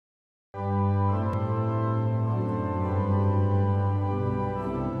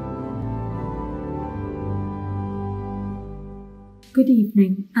Good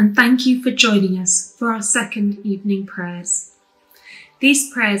evening, and thank you for joining us for our second evening prayers.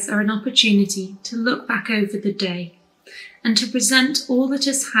 These prayers are an opportunity to look back over the day and to present all that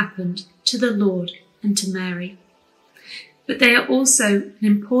has happened to the Lord and to Mary. But they are also an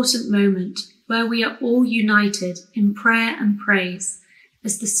important moment where we are all united in prayer and praise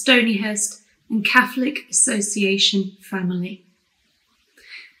as the Stonyhurst and Catholic Association family.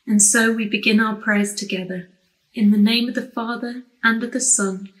 And so we begin our prayers together in the name of the Father, and of the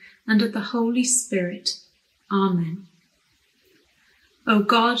Son, and of the Holy Spirit. Amen. O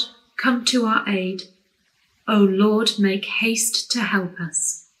God, come to our aid. O Lord, make haste to help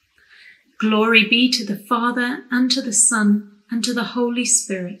us. Glory be to the Father, and to the Son, and to the Holy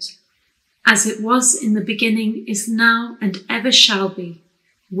Spirit, as it was in the beginning, is now, and ever shall be,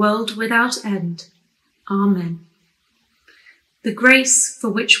 world without end. Amen. The grace for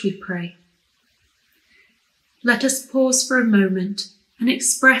which we pray. Let us pause for a moment and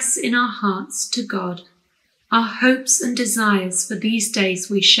express in our hearts to God our hopes and desires for these days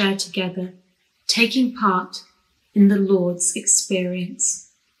we share together, taking part in the Lord's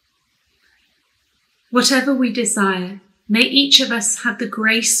experience. Whatever we desire, may each of us have the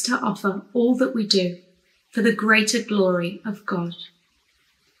grace to offer all that we do for the greater glory of God.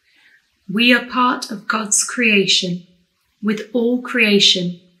 We are part of God's creation. With all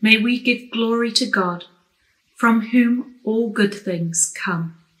creation, may we give glory to God, from whom all good things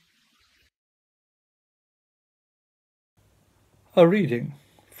come. A reading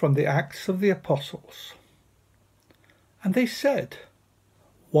from the Acts of the Apostles. And they said,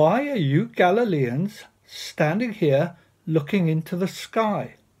 "Why are you Galileans standing here looking into the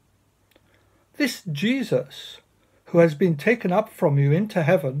sky? This Jesus, who has been taken up from you into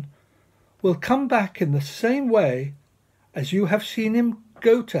heaven, will come back in the same way as you have seen him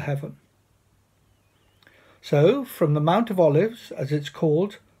go to heaven." So, from the Mount of Olives, as it's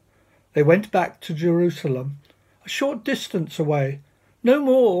called, they went back to Jerusalem, a short distance away, no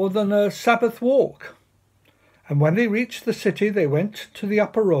more than a Sabbath walk. And when they reached the city, they went to the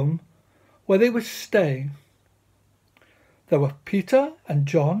upper room, where they were staying. There were Peter and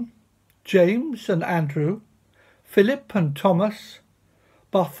John, James and Andrew, Philip and Thomas,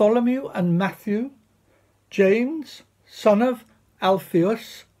 Bartholomew and Matthew, James, son of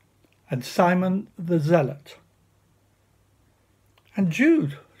Alphaeus, and Simon the Zealot, and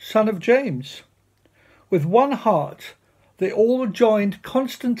Jude, son of James. With one heart they all joined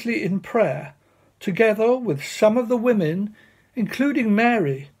constantly in prayer, together with some of the women, including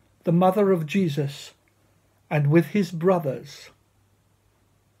Mary, the mother of Jesus, and with his brothers.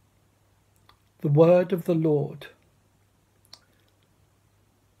 The word of the Lord.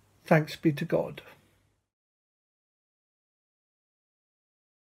 Thanks be to God.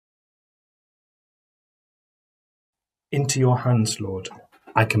 Into your hands, Lord,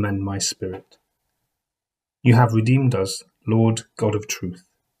 I commend my spirit. You have redeemed us, Lord God of truth.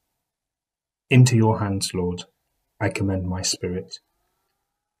 Into your hands, Lord, I commend my spirit.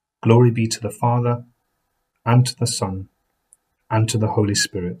 Glory be to the Father, and to the Son, and to the Holy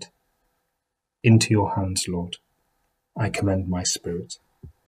Spirit. Into your hands, Lord, I commend my spirit.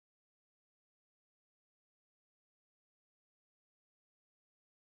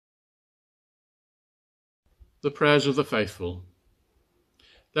 The prayers of the faithful.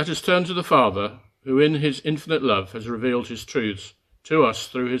 Let us turn to the Father, who in his infinite love has revealed his truths to us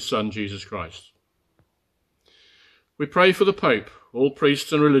through his Son, Jesus Christ. We pray for the Pope, all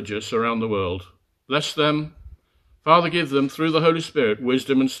priests and religious around the world. Bless them. Father, give them, through the Holy Spirit,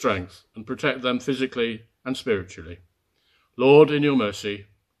 wisdom and strength, and protect them physically and spiritually. Lord, in your mercy,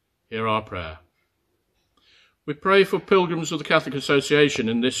 hear our prayer. We pray for pilgrims of the Catholic Association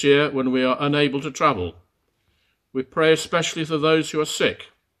in this year when we are unable to travel. We pray especially for those who are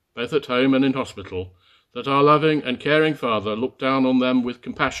sick, both at home and in hospital, that our loving and caring Father look down on them with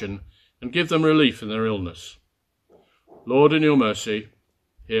compassion and give them relief in their illness. Lord, in your mercy,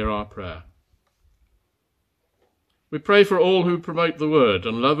 hear our prayer. We pray for all who promote the word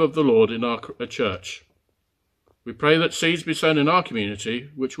and love of the Lord in our church. We pray that seeds be sown in our community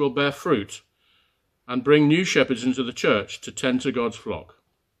which will bear fruit and bring new shepherds into the church to tend to God's flock.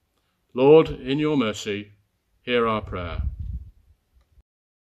 Lord, in your mercy, hear our prayer.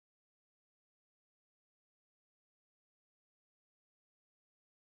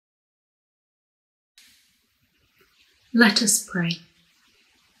 Let us pray.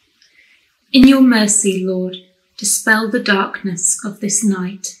 In your mercy, Lord, dispel the darkness of this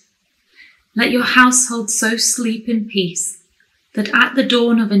night. Let your household so sleep in peace that at the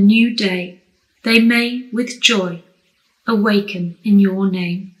dawn of a new day they may, with joy, awaken in your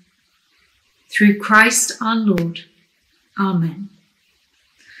name. Through Christ our Lord. Amen.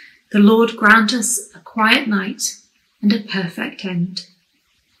 The Lord grant us a quiet night and a perfect end.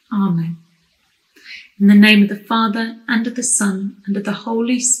 Amen. In the name of the Father, and of the Son, and of the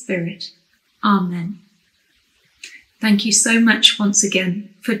Holy Spirit. Amen. Thank you so much once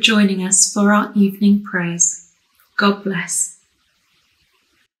again for joining us for our evening prayers. God bless.